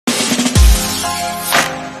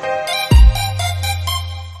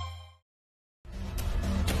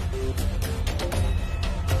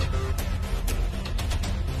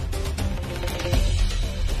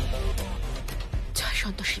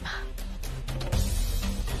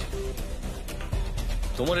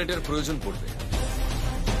তোমার এটার প্রয়োজন পড়বে।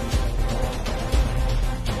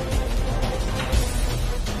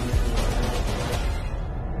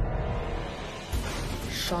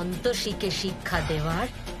 সন্তোষীকে শিক্ষা দেওয়ার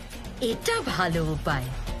এটা ভালো উপায়।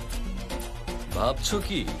 ভাবছো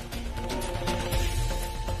কি?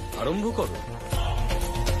 আরম্ভ করো।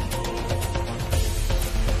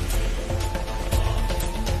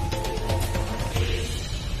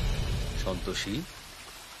 সন্তোষী,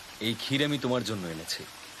 এই ক্ষীর আমি তোমার জন্য এনেছি।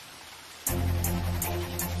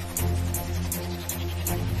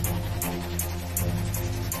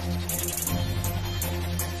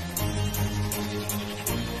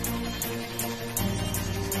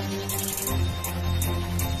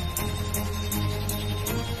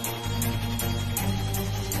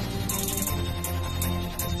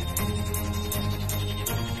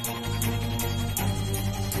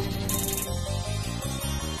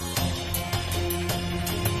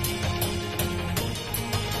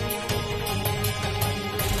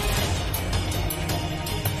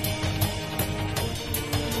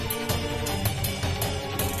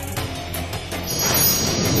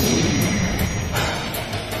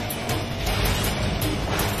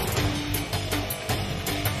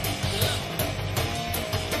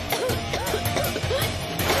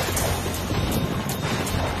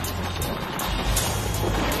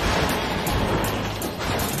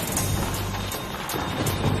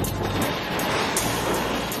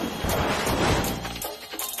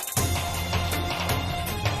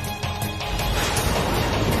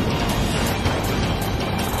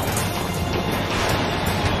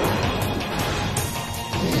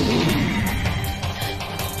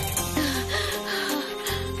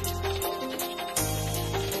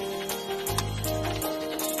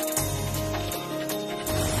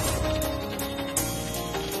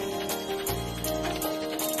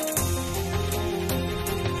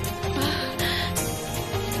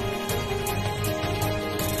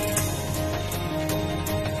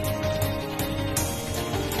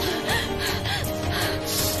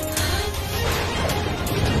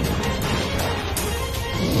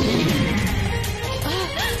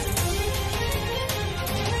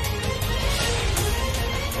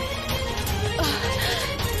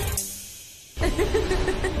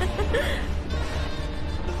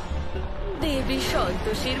 দেবী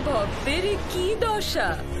সন্তোষীর ভক্তের কি দশা!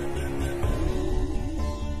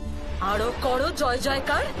 আরো করো জয়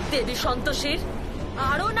জয়কার দেবী সন্তোষীর,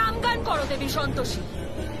 আরো নাম গান করো দেবী সন্তোষী।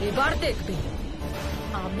 এবার দেখবে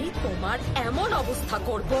আমি তোমার এমন অবস্থা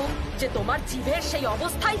করব যে তোমার জীবের সেই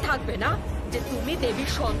অবস্থাই থাকবে না যে তুমি দেবী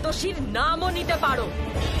সন্তোষীর নামও নিতে পারো।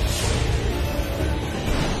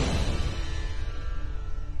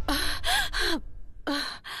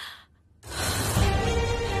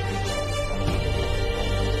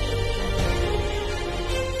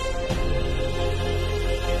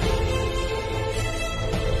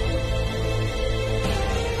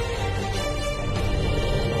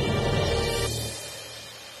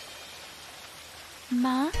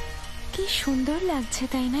 মা, কি সুন্দর লাগছে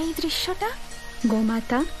তাই না এই দৃশ্যটা?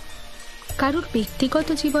 গোমাতা, কারোর ব্যক্তিগত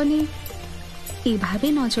জীবনে এভাবে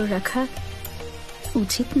নজর রাখা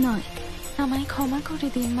উচিত নয়। আমায় ক্ষমা করে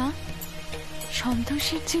দিন মা।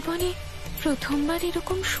 সন্তোষের জীবনে প্রথমবার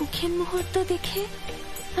এরকম সুখের মুহূর্ত দেখে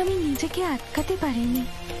আমি নিজেকে আটকাতে পারিনি।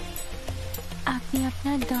 আপনি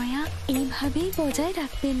আপনার দয়া এইভাবেই বজায়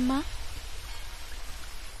রাখবেন মা।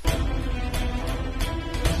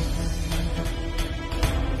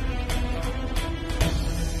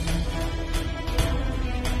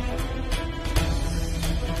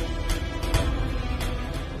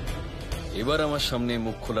 এবার আমার সামনে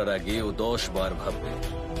মুখ খোলার আগে ও 10 বার ভাববে।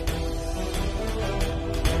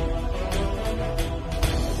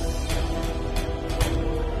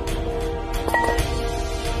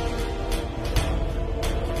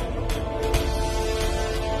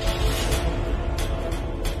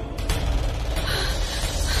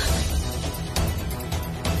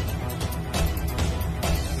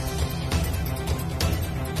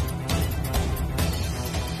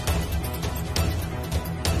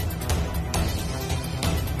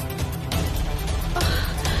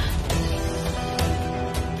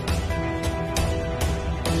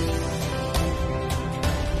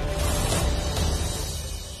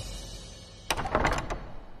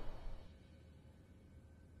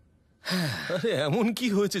 আরে এমন কি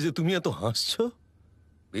হয়েছে যে তুমি এত হাসছো?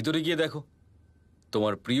 ভিতরে গিয়ে দেখো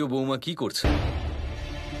তোমার প্রিয় বৌমা কি করছে।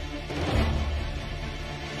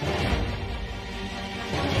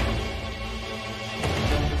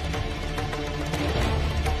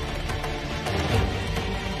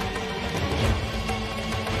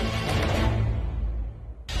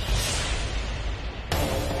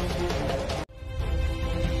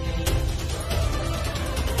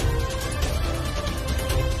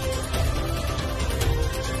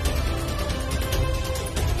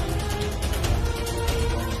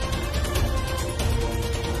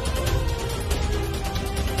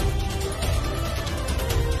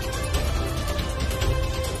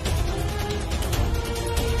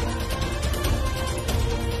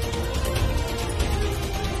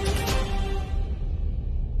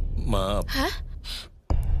 হ্যাঁ,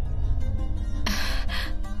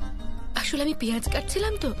 আসলে আমি পেঁয়াজ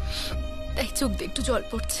কাটছিলাম তো, তাই চোখ দিয়ে একটু জল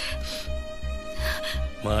পড়ছে।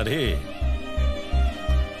 মারে,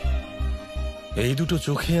 এই দুটো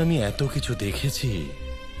চোখে আমি এত কিছু দেখেছি,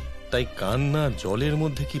 তাই কান্না জলের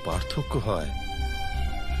মধ্যে কি পার্থক্য হয়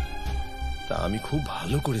তা আমি খুব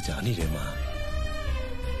ভালো করে জানি রে মা।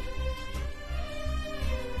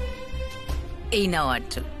 এই নাও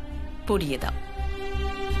আর্য, পরিয়ে দাও।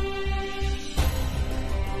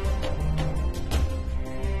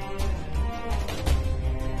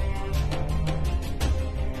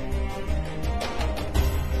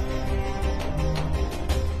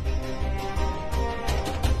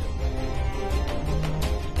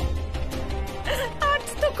 আজ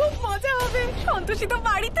তো খুব মজা হবে, সন্তোষী তো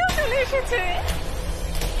বাড়িতেও চলে এসেছে।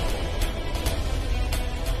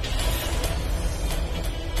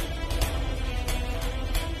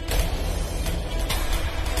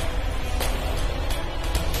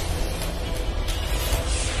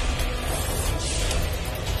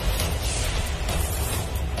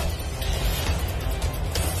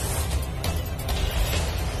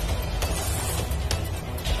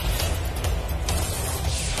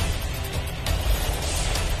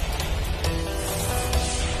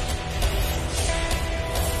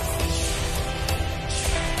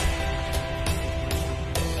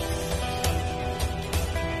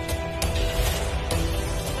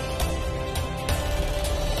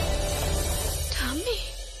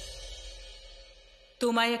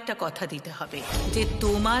 তোমায় একটা কথা দিতে হবে যে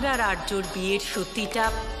তোমার আর আর্যর বিয়ের সত্যিটা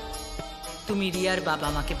তুমি রিয়ার বাবা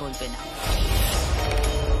মাকে বলবে না।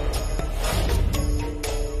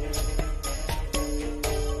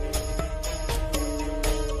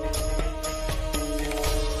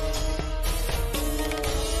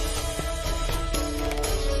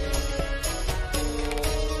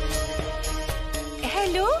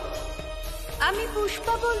 হ্যালো, আমি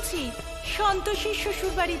পুষ্পা বলছি, সন্তোষীর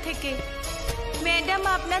শ্বশুর বাড়ি থেকে। ম্যাডাম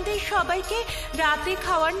আপনাদের সবাইকে রাতে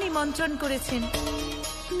খাওয়ার নিমন্ত্রণ করেছেন।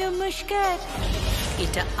 নমস্কার।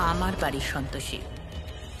 এটা আমার বাড়ি সন্তোষী,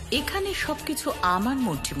 এখানে সবকিছু আমার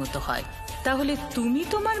মর্জি মতো হয়। তাহলে তুমি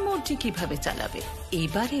তোমার মর্জি কিভাবে চালাবে?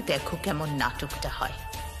 এবারে দেখো কেমন নাটকটা হয়।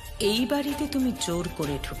 এই বাড়িতে তুমি জোর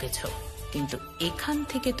করে ঢুকেছ, কিন্তু এখান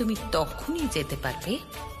থেকে তুমি তখনই যেতে পারবে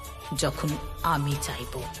যখন আমি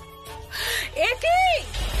চাইব। এটি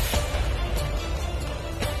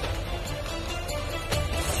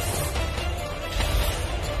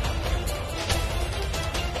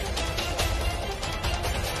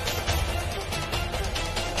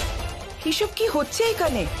এসব কি হচ্ছে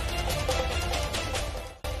এখানে?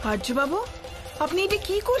 আর্যবাবু, আপনি এটা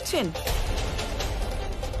কি করছেন?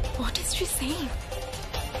 What is she saying?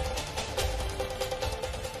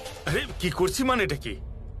 আরে কি করছি মানে এটা কি?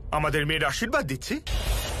 আমাদের মেয়ের আশীর্বাদ দিচ্ছি।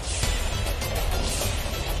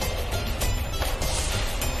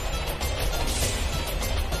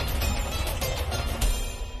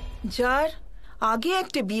 যার আগে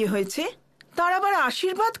একটা বিয়ে হয়েছে তার আবার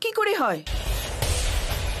আশীর্বাদ কি করে হয়?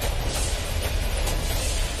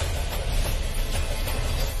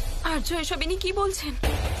 আর্য এসব ইনি কি বলছেন?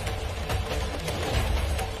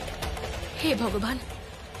 হে ভগবান,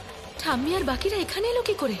 ঠাম্মি আর বাকিরা এখানে এলো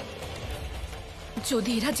কি করে?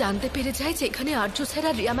 যদি এরা জানতে পেরে যায় যে এখানে আর্য স্যার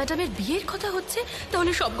আর রিয়া ম্যাডামের বিয়ের কথা হচ্ছে,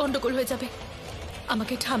 তাহলে সব গন্ডগোল হয়ে যাবে।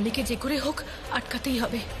 আমাকে ঠাম্মিকে যে করে হোক আটকাতেই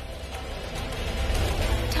হবে।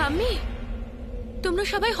 ঠাম্মি, তোমরা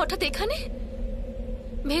সবাই হঠাৎ এখানে?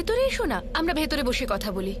 ভেতরে এসো না, আমরা ভেতরে বসে কথা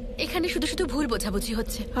বলি। এখানে শুধু শুধু ভুল বোঝাবুঝি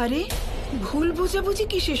হচ্ছে। আরে ভুল বোঝাবুঝি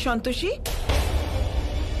কিসের সন্তোষী?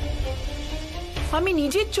 আমি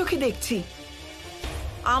নিজের চোখে দেখছি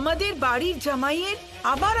আমাদের বাড়ির জামাইয়ের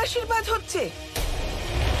আবার আশীর্বাদ হচ্ছে,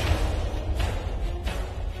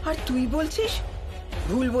 আর তুই বলছিস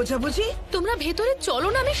ভুল বোঝাবুঝি? তোমরা ভেতরে চলো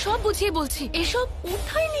না, আমি সব বুঝিয়ে বলছি। এসব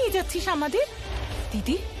কোথায় নিয়ে যাচ্ছিস আমাদের?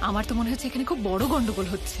 দিদি, আমার তো মনে হচ্ছে এখানে খুব বড় গন্ডগোল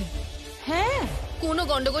হচ্ছে। হ্যাঁ, কোনো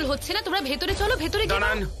গন্ডগোল হচ্ছে না, তোমরা ভেতরে চলো। ভেতরে গিয়ে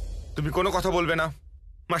দাঁড়ান, তুমি কোনো কথা বলবে না।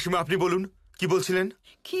 মাসিমা, আপনি বলুন, কি বলছিলেন?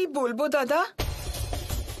 কি বলবো দাদা,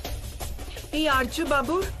 এই আর্য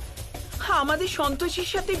বাবুর আমাদের সন্তোষীর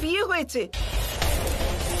সাথে বিয়ে হয়েছে।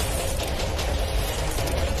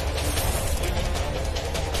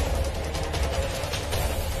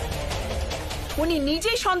 উনি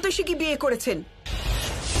নিজেই সন্তোষীকে বিয়ে করেছেন।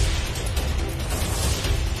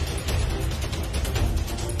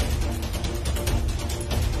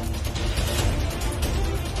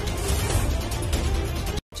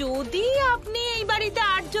 যদি আপনি এই বাড়িতে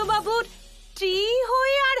আর্যবাবুর স্ত্রী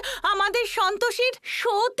হয়ে আর আমাদের সন্তোষীর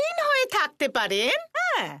সতীন হয়ে থাকতে পারেন,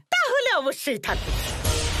 হ্যাঁ, তাহলে অবশ্যই থাকুন।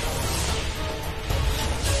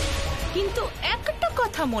 কিন্তু একটা কথা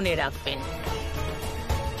কথা মনে রাখবেন,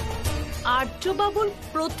 আর্যবাবুর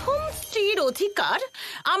প্রথম স্ত্রীর অধিকার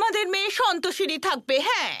আমাদের মেয়ে সন্তোষীরই থাকবে।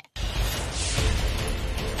 হ্যাঁ,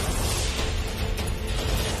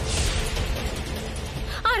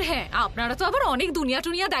 আর হ্যাঁ, আপনারা তো আবার অনেক দুনিয়া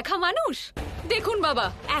টুনিয়া দেখা মানুষ। দেখুন বাবা,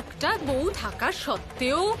 একটা বউ থাকা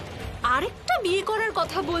সত্ত্বেও আরেকটা বিয়ে করার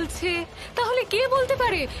কথা বলছে, তাহলে কে বলতে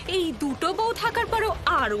পারে এই দুটো বউ থাকার পরও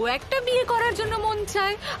আরো একটা বিয়ে করার জন্য মন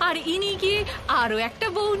চায়, আর ইনি গিয়ে আরো একটা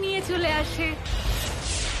বউ নিয়ে চলে আসে।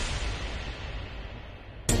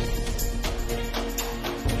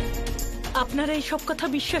 আপনারা এইসব কথা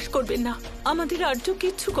বিশ্বাস করবেন না, আমাদের আর্য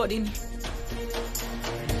কিচ্ছু করেনি।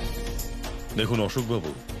 দেখুন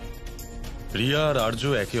অশোকবাবু, রিয়া আর আর্য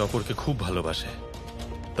একে অপরকে খুব ভালোবাসে,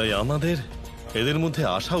 তাই আমাদের এদের মধ্যে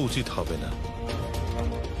আসা উচিত হবে না।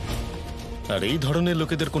 আর এই ধরনের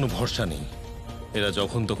লোকেদের কোনো ভরসা নেই, এরা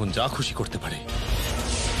যখন তখন যা খুশি করতে পারে।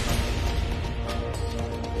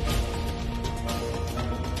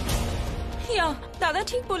 দাদা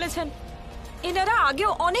ঠিক বলেছেন, এনারা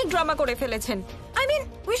আগেও অনেক ড্রামা করে ফেলেছেন। I mean,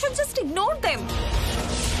 we should just ignore them.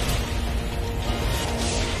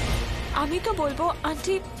 আমি তো বলবো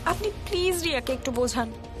আন্টি, আপনি প্লিজ রিয়াকে একটু বোঝান,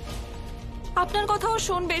 আপনার কথাও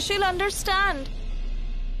শুনবে, শিল আন্ডারস্ট্যান্ড।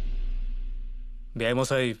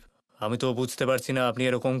 বেয়ামশাই, আমি তো বুঝতে পারছি না আপনি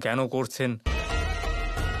এরকম কেন করছেন।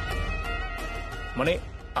 মানে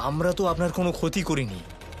আমরা তো আপনার কোনো ক্ষতি করিনি,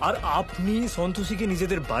 আর আপনি সন্তোষীকে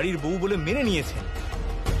নিজেদের বাড়ির বউ বলে মেনে নিয়েছেন।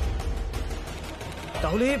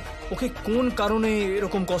 তাহলে ওকে কোন কারণে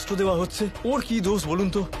এরকম কষ্ট দেওয়া হচ্ছে? ওর কি দোষ বলুন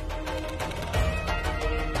তো?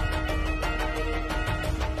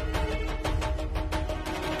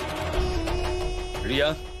 রিয়া,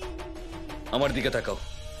 আমার দিকে তাকাও।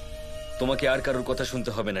 তোমাকে আর কারোর কথা শুনতে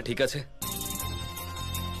হবে না, ঠিক আছে?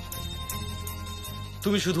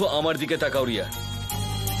 তুমি শুধু আমার দিকে তাকাও রিয়া,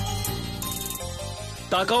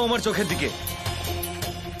 তাকাও আমার চোখের দিকে।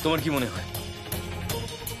 তোমার কি মনে হয়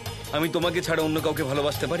আমি তোমাকে ছাড়া অন্য কাউকে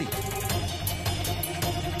ভালোবাসতে পারি?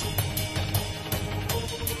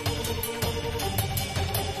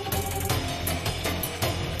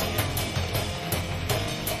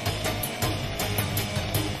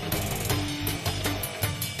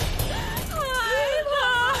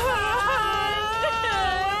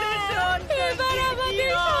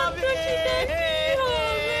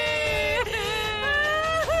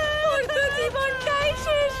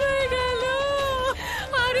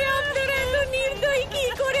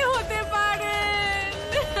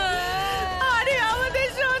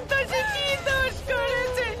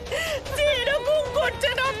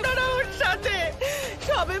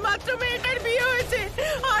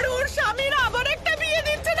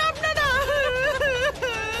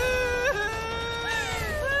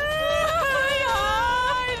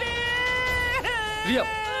 Riya,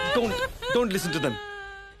 don't listen to them.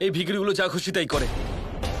 এই ভিখারিগুলো যা খুশি তাই করে।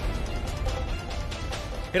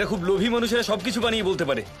 এরা খুব লোভী মানুষেরা সবকিছু বানিয়ে বলতে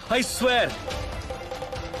পারে। I swear.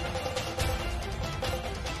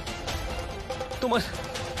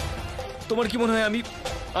 তোমার কি মনে হয়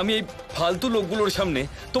আমি এই ফালতু লোকগুলোর সামনে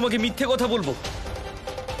তোমাকে মিথ্যে কথা বলবো?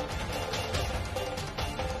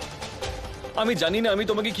 আমি জানি না আমি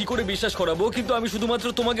তোমাকে কি করে বিশ্বাস করাবো, কিন্তু আমি শুধুমাত্র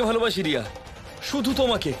তোমাকে ভালোবাসি রিয়া, শুধু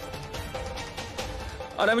তোমাকে।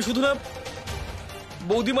 আর আমি শুধু না,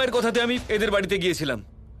 বৌদিমায়ের কথাতে আমি এদের বাড়িতে গিয়েছিলাম,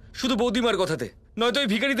 শুধু বৌদিমার কথাতে, নয়তো এই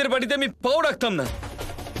ভিখারিদের বাড়িতে আমি পাও রাখতাম না।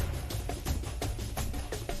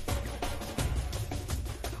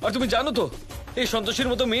 আর তুমি জানো তো, এই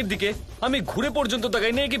সন্তোষীর মতো মেয়ের দিকে আমি ঘুরে পর্যন্ত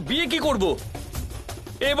তাকাই না। একে বিয়ে কি করব?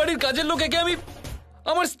 এই বাড়ির কাজের লোক একে আমি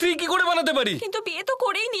আমার স্ত্রী কি করে বানাতে পারি? কিন্তু বিয়ে তো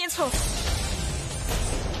করেই নিয়েছো।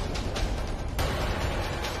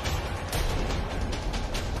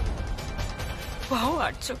 ওয়াও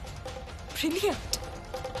আর্য, ব্রিলিয়ান্ট।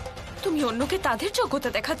 তুমি অন্যকে তাদের যোগ্যতা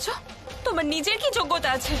দেখাচ্ছ, তোমার নিজের কি যোগ্যতা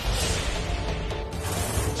আছে?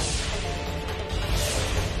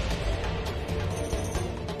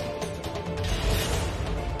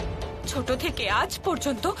 ছোট থেকে আজ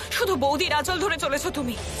পর্যন্ত শুধু বৌদির আঁচল ধরে চলেছো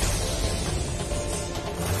তুমি।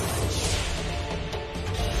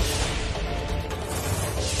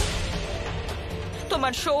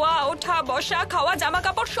 তোমার শোয়া, ওঠা, বসা, খাওয়া, জামা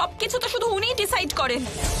কাপড় সবকিছু তো শুধু উনিই ডিসাইড করেন।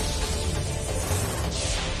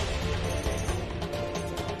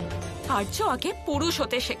 আর্য, আগে পুরুষ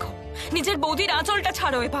হতে শেখো, নিজের বৌদির আঁচলটা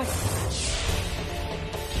ছাড়ো এবার।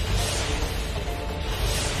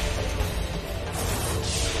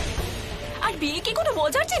 আর বিয়ে কি কোনো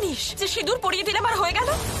মজার জিনিস যে সিঁদুর পরিয়ে দিলে আমার হয়ে গেল?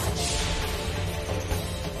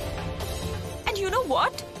 এন্ড ইউ নো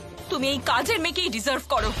হোয়াট, তুমি এই কাজের মেয়েকেই ডিজার্ভ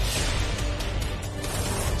করো।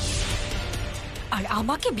 আর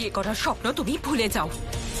আমাকে বিয়ে করার স্বপ্ন তুমি ভুলে যাও।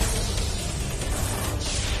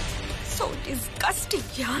 So disgusting,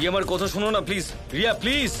 yaar. রিয়া আমার কথা শোনো না প্লিজ, রিয়া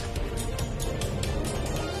প্লিজ।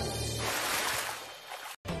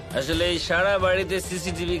 আসলে এই সারা বাড়িতে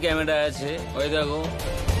সিসিটিভি ক্যামেরা আছে, ওই দেখো,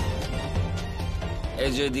 এই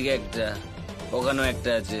যে ওইদিকে একটা, ওখানেও একটা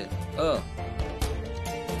আছে। ও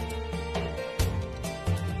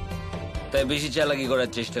তাই বেশি চালাকি করার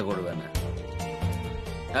চেষ্টা করবে না।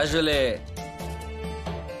 আসলে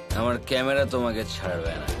আমার ক্যামেরা তোমাকে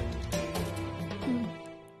ছাড়বে না।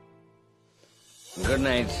 Good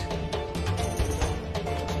night.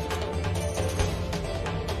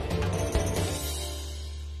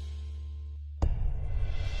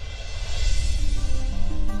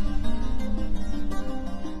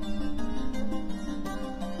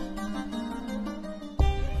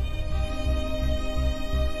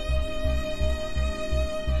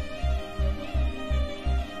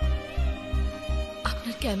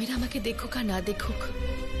 ক্যামেরা আমাকে দেখুক আর না দেখুক,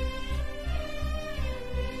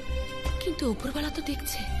 কিন্তু উপরওয়ালা তো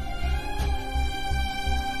দেখছে।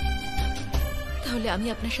 তাহলে আমি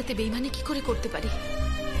আপনার সাথে বেইমানি কি করে করতে পারি?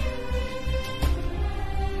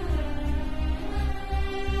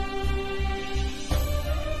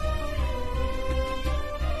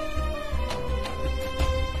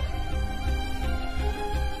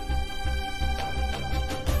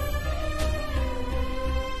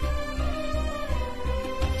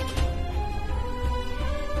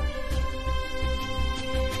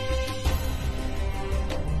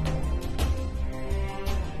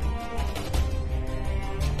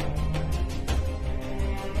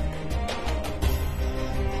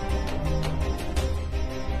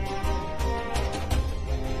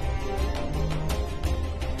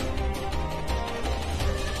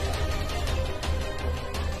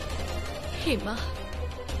 হে মা,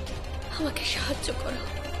 আমাকে সাহায্য করো।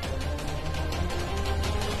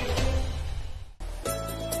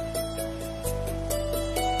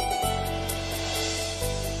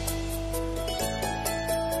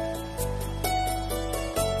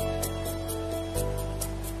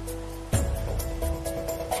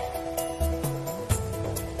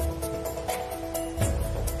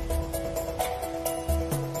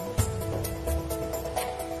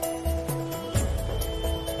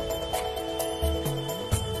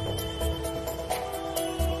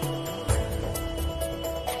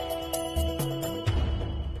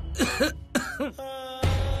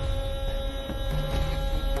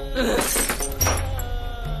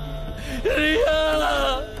 Ria!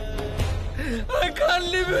 I can't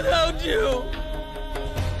live without you!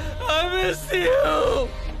 I miss you!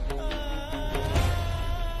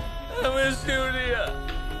 I miss you, Ria!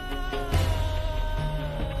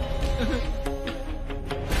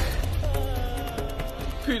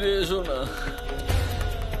 ফিরে এসো না,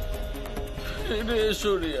 ফিরে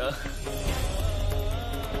এসো রিয়া।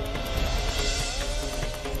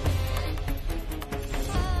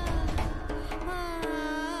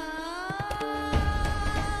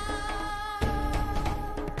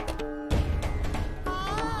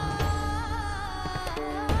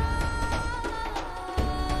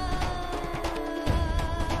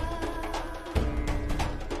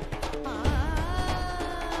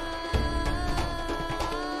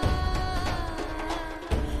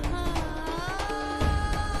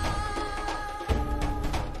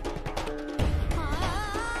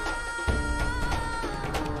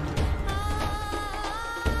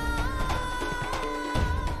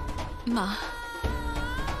 মা,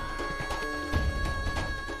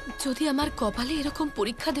 যদি আমার কপালে এরকম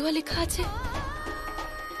পরীক্ষা দেওয়া লেখা আছে,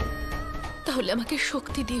 তাহলে আমাকে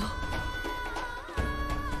শক্তি দিও,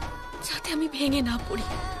 যাতে আমি ভেঙে না পড়ি।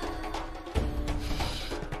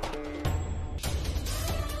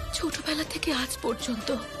 ছোটবেলা থেকে আজ পর্যন্ত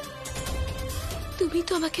তুমি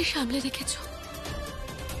তো আমাকে সামলে রেখেছ,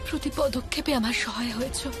 প্রতি পদক্ষেপে আমার সহায়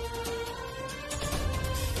হয়েছ,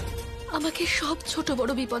 আমাকে সব ছোট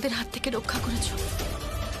বড় বিপদের হাত থেকে রক্ষা করেছ।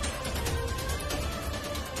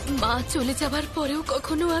 মা চলে যাবার পরেও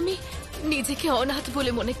কখনো আমি নিজেকে অনাথ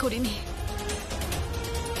বলে মনে করিনি।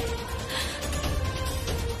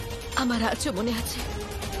 আমার আজও মনে আছে,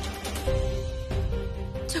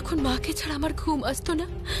 যখন মাকে ছাড়া আমার ঘুম আসতো না,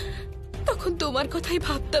 তখন তোমার কথাই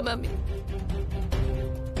ভাবতাম আমি।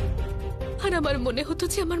 আর আমার মনে হতো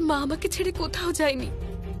যে আমার মা আমাকে ছেড়ে কোথাও যায়নি,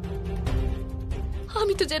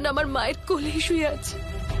 আমি তো যেন আমার মায়ের কোলেই শুয়ে আছি,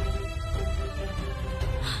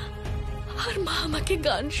 আর মা আমাকে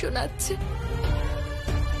গান শোনাচ্ছে।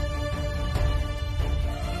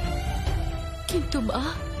 কিন্তু মা,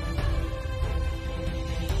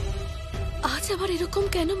 আজ আমার এরকম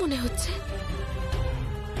কেন মনে হচ্ছে,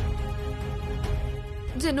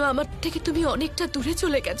 যেন আমার থেকে তুমি অনেকটা দূরে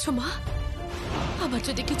চলে গেছো। মা, আমার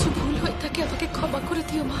যদি কিছু ভুল হয়ে থাকে আমাকে ক্ষমা করে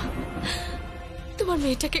দিও মা। তোমার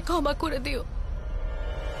মেয়েটাকে ক্ষমা করে দিও,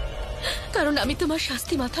 কারণ আমি তোমার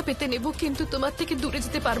শাস্তি মাথা পেতে নেব, কিন্তু তোমার থেকে দূরে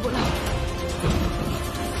যেতে পারবো না।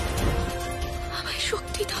 আমায়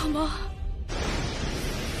শক্তি দাও মা।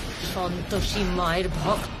 সন্তোষী মায়ের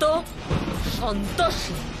ভক্ত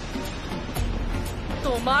সন্তোষী,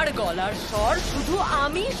 তোমার গলার স্বর শুধু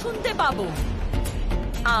আমি শুনতে পাবো।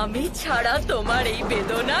 আমি ছাড়া তোমার এই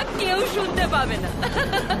বেদনা কেউ শুনতে পাবে না।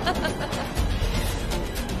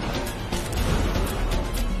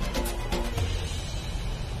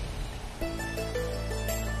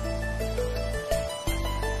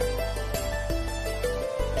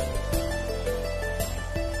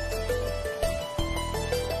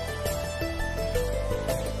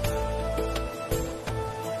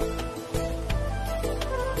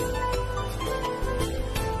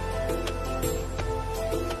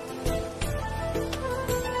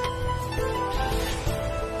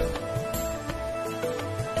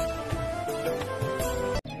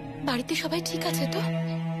 বাড়িতে সবাই ঠিক আছে তো?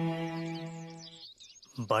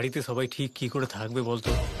 বাড়িতে সবাই ঠিক কি করে থাকবে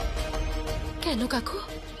বলতো? কেন কাকু?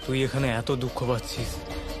 তুই এখানে এত দুঃখ পাচ্ছিস,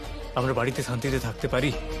 আমরা বাড়িতে শান্তিতে থাকতে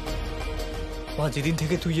পারি? মা, যেদিন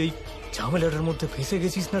থেকে তুই এই ঝামেলাটার মধ্যে ফেঁসে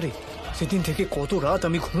গেছিস না রে, সেদিন থেকে কত রাত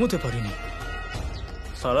আমি ঘুমোতে পারিনি।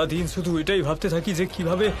 সারাদিন শুধু এটাই ভাবতে থাকি যে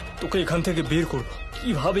কিভাবে তোকে এখান থেকে বের করবো,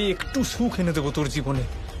 কিভাবে একটু সুখ এনে দেবো তোর জীবনে।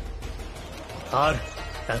 আর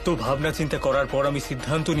এত ভাবনা চিন্তা করার পর আমি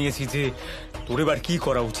সিদ্ধান্ত নিয়েছি যে তোর এবার কি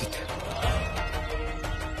করা উচিত।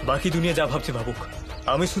 বাকি দুনিয়া যা ভাবছে ভাবুক,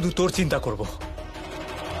 আমি শুধু তোর চিন্তা করব।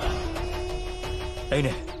 এই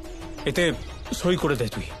নে, এতে সই করে দে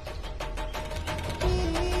তুই।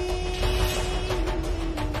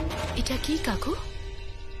 এটা কি কাকু?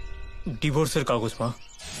 ডিভোর্সের কাগজ মা।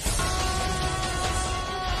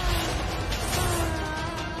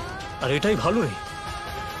 আর এটাই ভালো রে,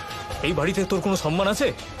 এই বাড়িতে তোর কোনো সম্মান আছে?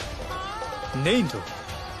 নেই তো।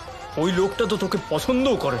 ওই লোকটা তো তোকে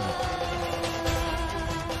পছন্দও করে না।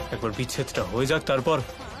 একবার বিচ্ছেদটা হয়ে যাক, তারপর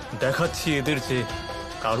দেখাচ্ছি এদের যে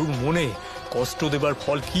কারুর মনে কষ্ট দেবার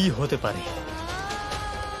ফল কি হতে পারে।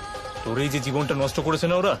 তোর এই যে জীবনটা নষ্ট করেছে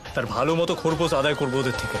না ওরা, তার ভালো মতো খরপোশ আদায় করবো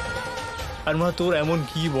ওদের থেকে। আর মা, তোর এমন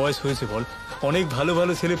কি বয়স হয়েছে বল, অনেক ভালো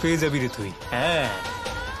ভালো ছেলে পেয়ে যাবি রে তুই। হ্যাঁ,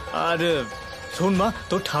 আর শোন মা,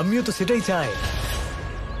 তোর ঠাম্মিও তো সেটাই চায়।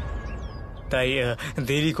 তাই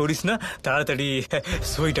দেরি করিস না, তাড়াতাড়ি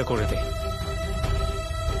সইটা করে দে।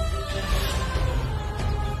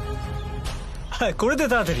 হ্যাঁ, করে দে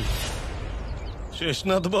তাড়াতাড়ি।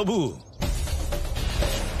 শেষনাথ বাবু,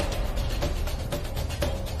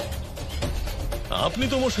 আপনি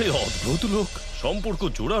তো মশাই অদ্ভুত লোক, সম্পর্ক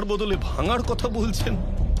জোড়ার বদলে ভাঙার কথা বলছেন।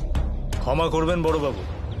 ক্ষমা করবেন বড়বাবু,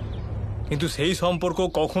 কিন্তু সেই সম্পর্ক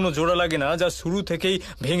কখনো জোড়া লাগে না যা শুরু থেকেই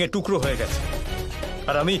ভেঙে টুকরো হয়ে গেছে।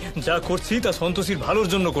 আর আমি যা করছি তা সন্তোষীর ভালোর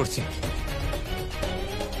জন্য করছি।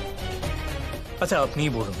 আচ্ছা,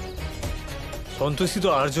 আপনিই বলুন, সন্তোষী তো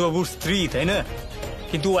আর্যবাবুর স্ত্রী, তাই না?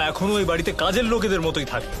 কিন্তু ও এখনো ওই বাড়িতে কাজের লোকেদের মতোই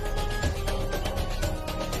থাকে।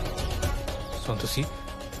 সন্তোষী,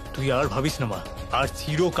 তুই আর ভাবিস না মা, আর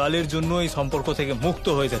চিরকালের জন্য এই সম্পর্ক থেকে মুক্ত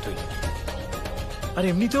হয়ে যা তুই। আর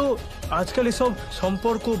এমনিতেও আজকাল এসব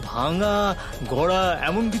সম্পর্ক ভাঙা গড়া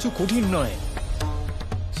এমন কিছু কঠিন নয়।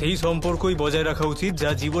 সেই সম্পর্কই বজায় রাখা উচিত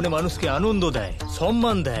যা জীবনে মানুষকে আনন্দ দেয়,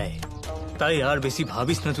 সম্মান দেয়। তাই আর বেশি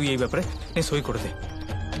ভাবিস না তুই এই ব্যাপারে। সই করে দে।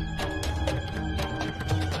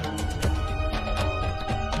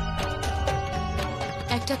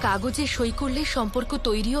 একটা কাগজে সই করলে সম্পর্ক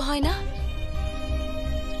তৈরিও হয় না,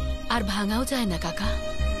 আর ভাঙাও যায় না কাকা।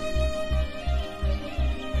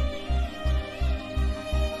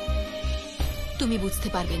 তুমি বুঝতে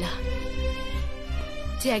পারবে না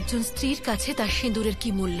যে একজন স্ত্রীর কাছে তার সিঁদুরের কি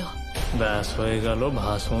মূল্য। ব্যাস, হয়ে গেল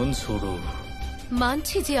ভাষণ শুরু।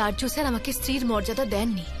 মানছি যে আর্য স্যার আমাকে স্ত্রীর মর্যাদা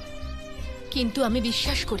দেননি, কিন্তু আমি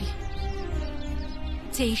বিশ্বাস করি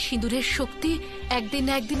যে এই সিঁদুরের শক্তি একদিন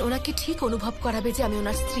না একদিন ওনাকে ঠিক অনুভব করাবে যে আমি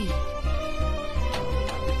ওনার স্ত্রী।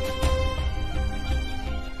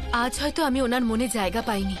 আজ হয়তো আমি ওনার মনে জায়গা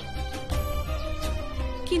পাইনি,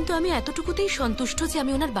 কিন্তু আমি এতটুকুতেই সন্তুষ্ট যে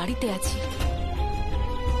আমি ওনার বাড়িতে আছি।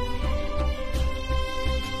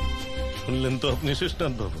 শুনলেন তো আপনি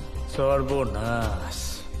শেষনাথ বাবু? সর্বনাশ।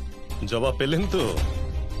 জবাব পেলেন তো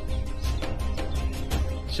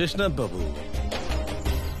শেষনাথ বাবু?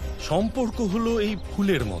 সম্পর্ক হলো এই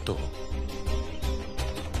ফুলের মতো,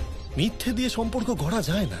 মিথ্যে দিয়ে সম্পর্ক গড়া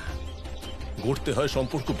যায় না, গড়তে হয়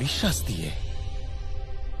সম্পর্ক বিশ্বাস দিয়ে,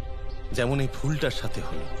 যেমন এই ফুলটার সাথে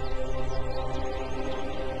হলো।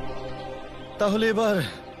 তাহলে এবার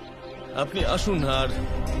আপনি আসুন আর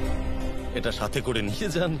এটা সাথে করে নিয়ে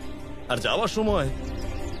যান, আর যাওয়ার সময়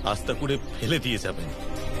আস্তা করে ফেলে দিয়ে যাবেন।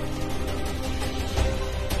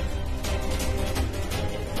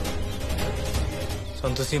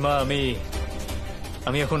 সন্তোষী মা,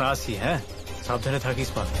 আমি এখন আসি। হ্যাঁ, সাবধানে থাকিস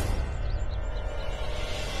মা।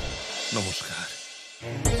 নমস্কার।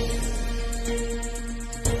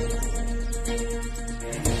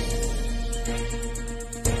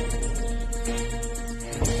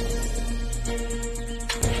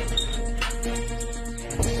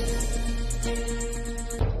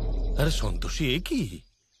 আরে সন্তোষী, এ কি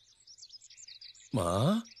মা?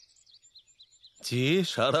 যে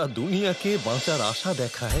সারা দুনিয়াকে বাঁচার আশা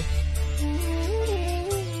দেখায়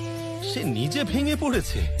সে নিজে ভেঙে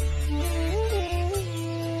পড়েছে।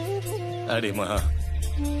 আরে মা,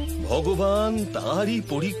 ভগবান তারই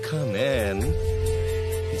পরীক্ষা নেন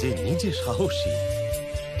যে নিজে সাহসী।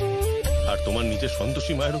 আর তোমার নিজের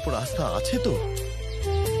সন্তোষী মায়ের উপর আস্থা আছে তো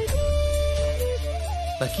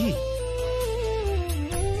নাকি?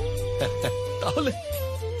 তাহলে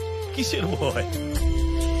কিসের ভয়?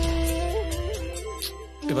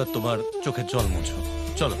 এবার তোমার চোখের জল মুছো।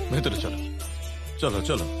 চলো ভেতরে চলো, চলো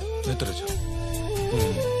চলো ভেতরে চলো।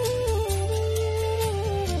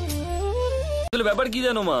 ব্যাপার কি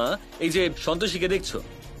জানো মা, এই যে সন্তোষীকে দেখছো,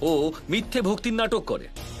 ও মিথ্যে ভক্তির নাটক করে।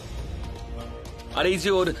 আর এই যে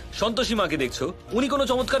ওর সন্তোষী মাকে দেখছো, উনি কোনো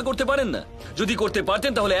চমৎকার করতে পারেন না। যদি করতে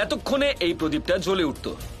পারতেন তাহলে এতক্ষণে এই প্রদীপটা জ্বলে উঠত,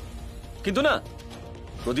 কিন্তু না,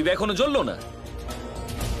 প্রদীপ এখনো জ্বললো না।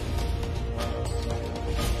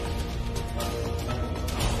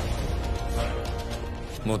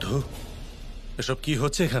 মধু, এসব কি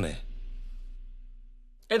হচ্ছে এখানে?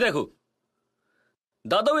 এ দেখো,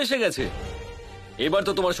 দাদাও এসে গেছে। এবার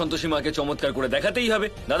তো তোমার সন্তোষী মাকে চমৎকার করে দেখাতেই হবে।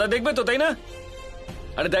 দাদা দেখবে তো, তাই না?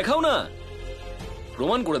 আরে দেখাও না,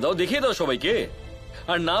 প্রমাণ করে দাও, দেখিয়ে দাও সবাইকে।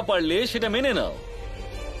 আর না পারলে সেটা মেনে নাও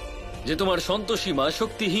যে তোমার সন্তোষী মা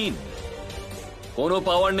শক্তিহীন, কোনো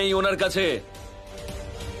পাওয়ার নেই ওনার কাছে।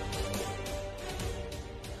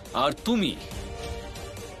 আর তুমি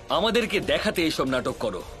আমাদেরকে দেখাতে এইসব নাটক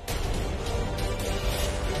করো।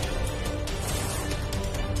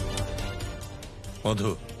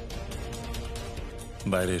 মধু,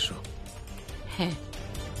 বাইরে এসো। হ্যাঁ,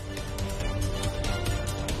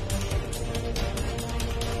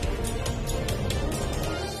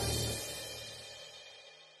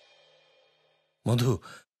 মধু,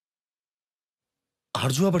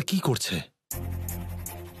 আর্য আবার কি করছে?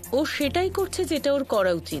 ও সেটাই করছে যেটা ওর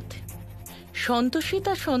করা উচিত। সন্তোষী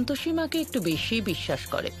তার সন্তোষী মাকে একটু বেশি বিশ্বাস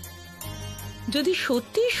করে। যদি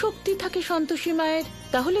সত্যি শক্তি থাকে সন্তোষী মায়ের,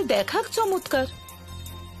 তাহলে দেখাক চমৎকার,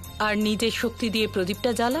 আর নিজের শক্তি দিয়ে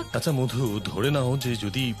প্রদীপটা জ্বালাক। আচ্ছা মধু, ধরে নাও যে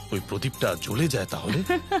যদি ওই প্রদীপটা জ্বলে যায় তাহলে?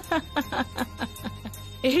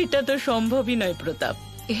 এটা তো সম্ভবই নয় প্রতাপ,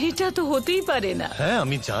 এটা তো হতেই পারে না। হ্যাঁ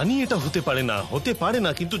আমি জানি এটা হতে পারে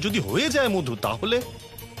না, কিন্তু যদি হয়ে যায় মধু,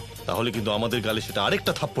 তাহলে কিন্তু আমাদের গালে সেটা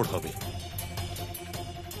আরেকটা থাপ্পড় হবে।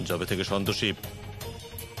 যবে থেকে সন্তোষী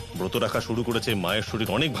ব্রত রাখা শুরু করেছে, মায়ের শরীর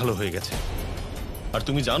অনেক ভালো হয়ে গেছে। আর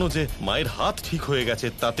তুমি জানো যে মায়ের হাত ঠিক হয়ে গেছে,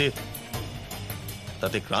 তাতে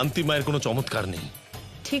ক্রান্তি মায়ের কোনো চমৎকার নেই।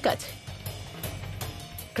 ঠিক আছে,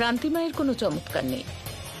 ক্রান্তি মায়ের কোনো চমৎকার নেই,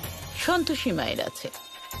 সন্তোষী মায়ের আছে।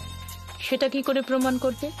 সেটা কি করে প্রমাণ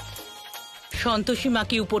করবে? সন্তোষী মা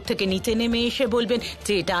কি উপর থেকে নিচে নেমে এসে বলবেন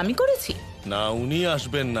যে এটা আমি করেছি? না, উনি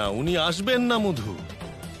আসবেন না মধু।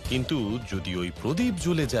 কিন্তু যদি ওই প্রদীপ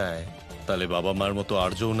জ্বলে যায়, তাহলে বাবা মার মতো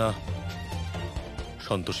আর্যও না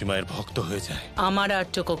সন্তোষী মায়ের ভক্ত হয়ে যায়। আমার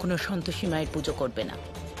আর্য কখনো সন্তোষী মায়ের পুজো করবে না।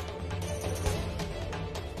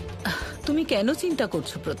 তুমি কেন চিন্তা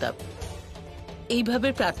করছো প্রতাপ? এইভাবে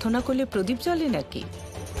প্রার্থনা করলে প্রদীপ জ্বলে নাকি?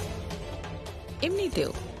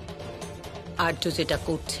 এমনিতেও আর্য যেটা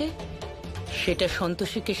করছে সেটা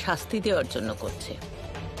সন্তোষীকে শাস্তি দেওয়ার জন্য করছে।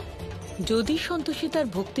 যদি সন্তোষী তার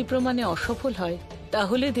ভক্তি প্রমাণে অসফল হয়,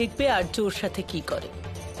 তাহলে দেখবে আর্য ওর সাথে কি করে।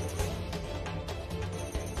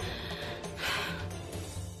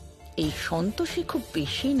 এই সন্তোষী খুব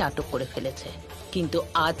বেশি নাটক করে ফেলেছে, কিন্তু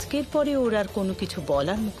আজকের পরে ওর আর কোনো কিছু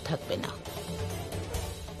বলার মুখ থাকবে না,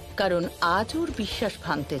 কারণ আজ ওর বিশ্বাস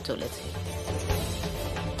ভাঙতে চলেছে।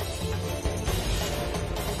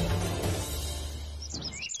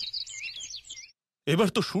 এবার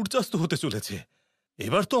তো সূর্যাস্ত হতে চলেছে,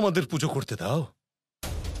 এবার তো আমাদের পুজো করতে দাও।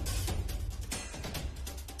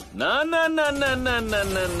 না না না না না না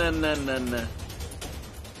না না না না না,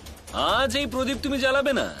 আজ এই প্রদীপ তুমি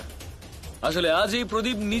জ্বালাবে না। আসলে আজ এই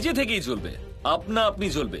প্রদীপ নিজে থেকেই জ্বলবে, আপনি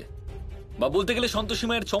জ্বলবে, বা বলতে গেলে সন্তোষী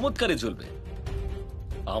মায়ের চমৎকারে জ্বলবে।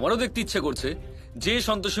 আমারও দেখতে ইচ্ছে করছে যে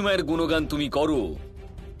সন্তোষী মায়ের গুণগান তুমি করো,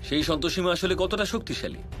 সেই সন্তোষী মা আসলে কতটা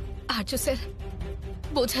শক্তিশালী। আর্য স্যার,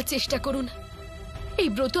 বোঝার চেষ্টা করুন, এই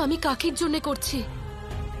ব্রত আমি কাকির জন্য করছি।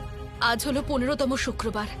 আজ হলো 15তম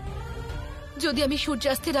শুক্রবার। যদি আমি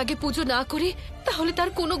সূর্যাস্তের আগে পুজো না করি, তাহলে তার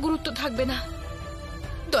কোনো গুরুত্ব থাকবে না।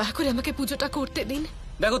 দয়া করে আমাকে পুজোটা করতে দিন।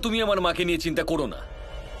 দেখো, তুমি আমার মাকে নিয়ে চিন্তা করো না।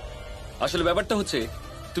 আসলে ব্যাপারটা হচ্ছে,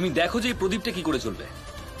 তুমি দেখো যে এই প্রদীপটা কি করে চলবে।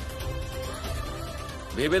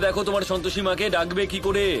 ভেবে দেখো তোমার সন্তোষী মাকে ডাকবে কি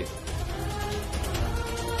করে।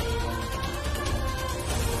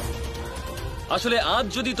 আসলে আজ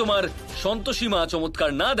যদি তোমার সন্তোষী মা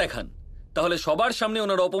চমৎকার না দেখান, তাহলে সবার সামনে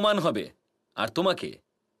ওনার অপমান হবে আর তোমাকে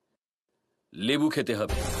লেবু খেতে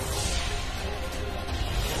হবে।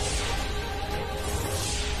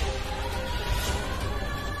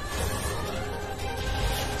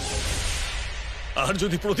 আর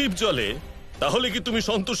যদি প্রদীপ জ্বলে, তাহলে কি তুমি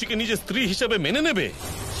সন্তোষীকে নিজের স্ত্রী হিসেবে মেনে নেবে?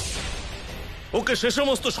 ওকে সে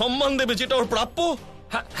সমস্ত সম্মান দেবে যেটা ওর প্রাপ্য?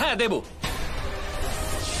 হ্যাঁ, দেব।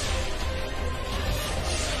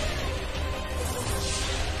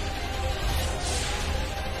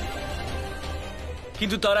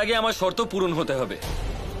 কিন্তু তার আগে আমার শর্ত পূরণ হতে হবে।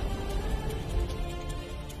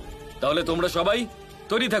 তাহলে তোমরা সবাই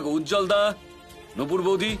তৈরি থাকো। উজ্জ্বল দা, নূপুর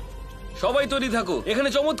বৌদি, সবাই তৈরি থাকো। এখানে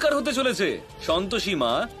চমৎকার হতে চলেছে। সন্তোষী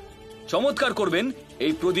মা চমৎকার করবেন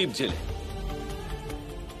এই প্রদীপ জেলে।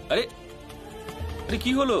 আরে আরে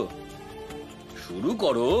কি হলো? শুরু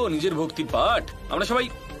করো নিজের ভক্তির পাঠ। আমরা সবাই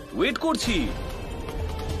ওয়েট করছি।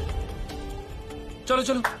 চলো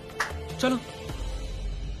চলো চলো।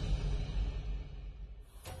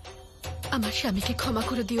 আমার স্বামীকে ক্ষমা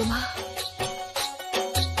করে দিও মা।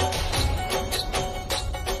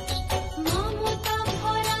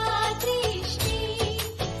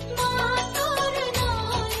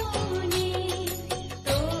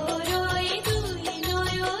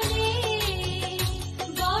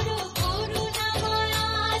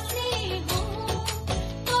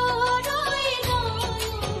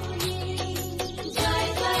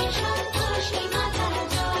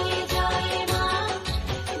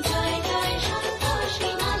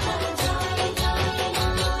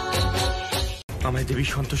 আমায় দেবী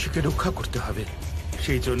সন্তোষীকে রক্ষা করতে হবে।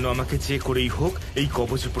 সেই জন্য আমাকে যে করেই হোক এই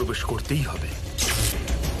কবচে প্রবেশ করতেই হবে।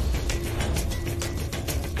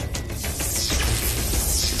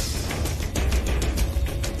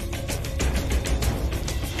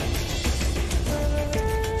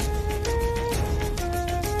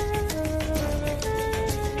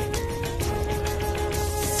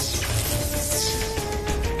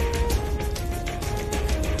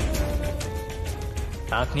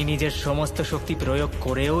 আপনি নিজের সমস্ত শক্তি প্রয়োগ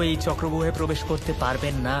করেও এই চক্রব্যূহে প্রবেশ করতে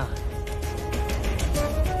পারবেন না।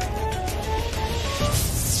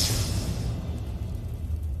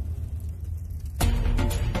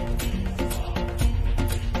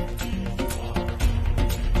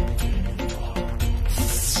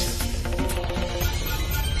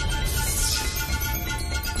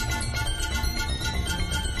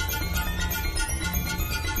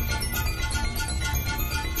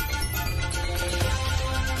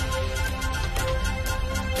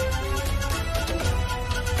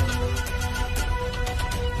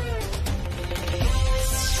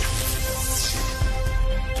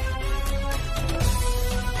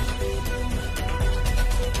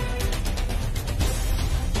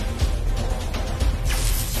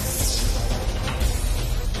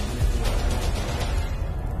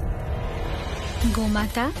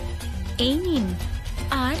 গোমাতা, এই নিন।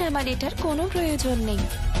 আর আমার এটার কোনো প্রয়োজন নেই।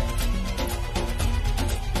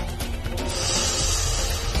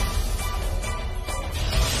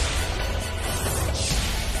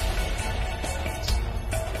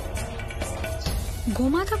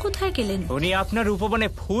 গোমাতা কোথায় গেলেন? উনি আপনার উপবনে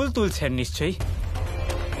ফুল তুলছেন নিশ্চয়ই।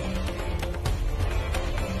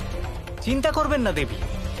 চিন্তা করবেন না দেবী,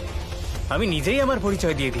 আমি নিজেই আমার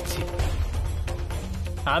পরিচয় দিয়ে দিচ্ছি।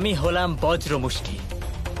 আমি হলাম বজ্রমুষ্টি,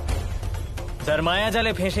 যার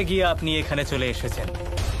মায়াজালে ফেঁসে গিয়ে আপনি এখানে চলে এসেছেন।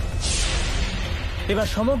 এবার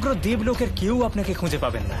সমগ্র দেবলোকের কেউ আপনাকে খুঁজে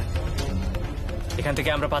পাবেন না। এখান থেকে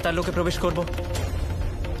আমরা পাতাল লোকে প্রবেশ করব।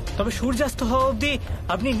 তবে সূর্যাস্ত হওয়া অবধি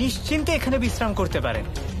আপনি নিশ্চিন্তে এখানে বিশ্রাম করতে পারেন,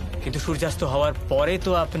 কিন্তু সূর্যাস্ত হওয়ার পরে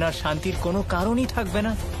তো আপনার শান্তির কোনো কারণই থাকবে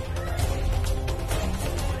না।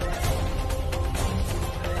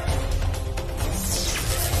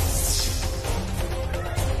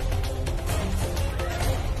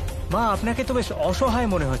 মা, আপনাকে তো বেশ অসহায়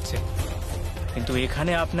মনে হচ্ছে, কিন্তু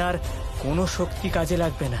এখানে আপনার কোনো শক্তি কাজে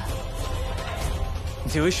লাগবে না।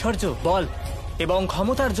 যে ঐশ্বর্য, বল এবং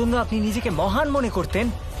ক্ষমতার জন্য আপনি নিজেকে মহান মনে করতেন,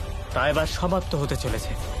 তা এবার সমাপ্ত হতে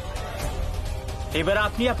চলেছে। এবার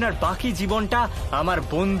আপনি আপনার বাকি জীবনটা আমার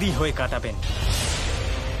বন্দী হয়ে কাটাবেন।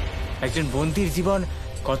 একজন বন্দীর জীবন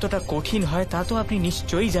কতটা কঠিন হয় তা তো আপনি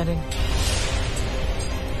নিশ্চয়ই জানেন।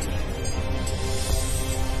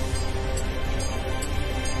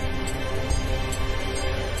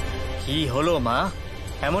 কি হলো মা?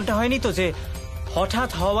 এমনটা হয়নি তো যে হঠাৎ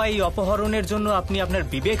হওয়া এই অপহরণের জন্য আপনি আপনার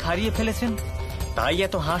বিবেক হারিয়ে ফেলেছেন, তাই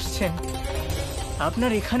এত হাসছেন?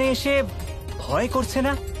 আপনার এখানে এসে ভয় করছে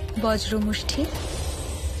না? বজ্রমুষ্টি,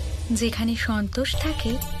 যেখানে সন্তোষ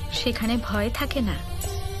থাকে সেখানে ভয় থাকে না।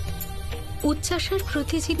 উচ্ছ্বাসের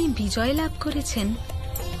প্রতি যিনি বিজয় লাভ করেছেন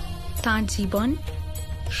তাঁর জীবন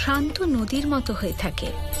শান্ত নদীর মতো হয়ে থাকে।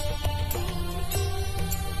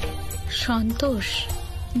 সন্তোষ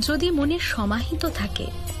যদি মনে সমাহিত থাকে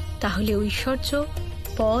তাহলে ঐশ্বর্য,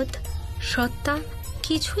 পদ, সত্তা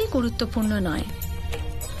কিছুই গুরুত্বপূর্ণ নয়।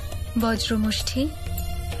 বজ্রমুষ্টি,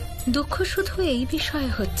 দুঃখ শুধু এই বিষয়ে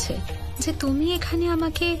হচ্ছে যে তুমি এখানে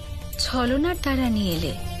আমাকে ছলনার দ্বারা নিয়ে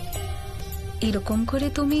এলে। এরকম করে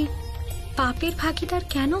তুমি পাপের ভাগীদার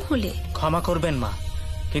কেন হলে? ক্ষমা করবেন মা,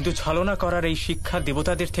 কিন্তু ছলনা করার এই শিক্ষা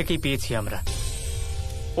দেবতাদের থেকেই পেয়েছি আমরা।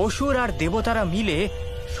 অসুর আর দেবতারা মিলে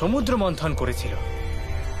সমুদ্র মন্থন করেছিল,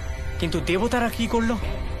 কিন্তু দেবতারা কি করল?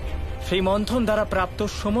 সেই মন্থন দ্বারা প্রাপ্ত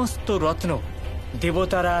সমস্ত রত্ন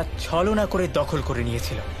দেবতারা ছলনা করে দখল করে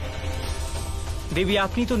নিয়েছিল। দেবী,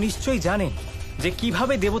 আপনি তো নিশ্চয়ই জানেন যে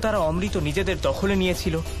কিভাবে দেবতারা অমৃত নিজেদের দখলে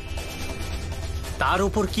নিয়েছিল। তার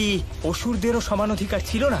উপর কি অসুরদেরও সমান অধিকার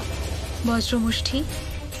ছিল না? বজ্রমুষ্টি,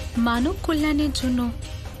 মানব কল্যাণের জন্য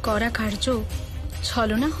করা কার্য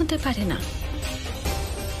ছলনা হতে পারে না।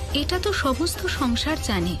 এটা তো সমস্ত সংসার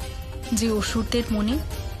জানে যে অসুরদের মনে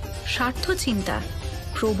স্বার্থ চিন্তা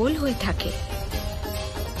প্রবল হয়ে থাকে।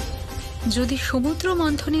 যদি সমুদ্র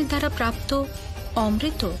মন্থনের দ্বারা প্রাপ্ত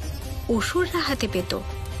অমৃত অসুররা হাতে পেত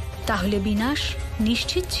তাহলে বিনাশ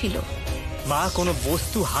নিশ্চিত ছিল। মা, কোনো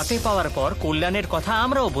বস্তু হাতে পাওয়ার পর কল্যাণের কথা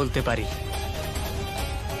আমরাও বলতে পারি,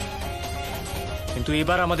 কিন্তু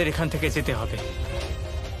এবার আমাদের এখান থেকে যেতে হবে।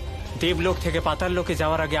 দেবলোক থেকে পাতাল লোকে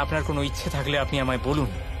যাওয়ার আগে আপনার কোনো ইচ্ছে থাকলে আপনি আমায় বলুন,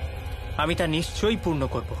 আমি তা নিশ্চয়ই পূর্ণ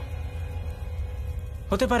করব।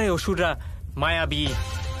 হতে পারে অসুররা মায়াবী,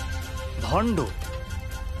 ভণ্ড,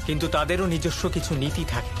 কিন্তু তাদেরও নিজস্ব কিছু নীতি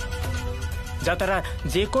থাকে যা তারা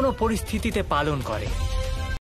যে কোনো পরিস্থিতিতে পালন করে।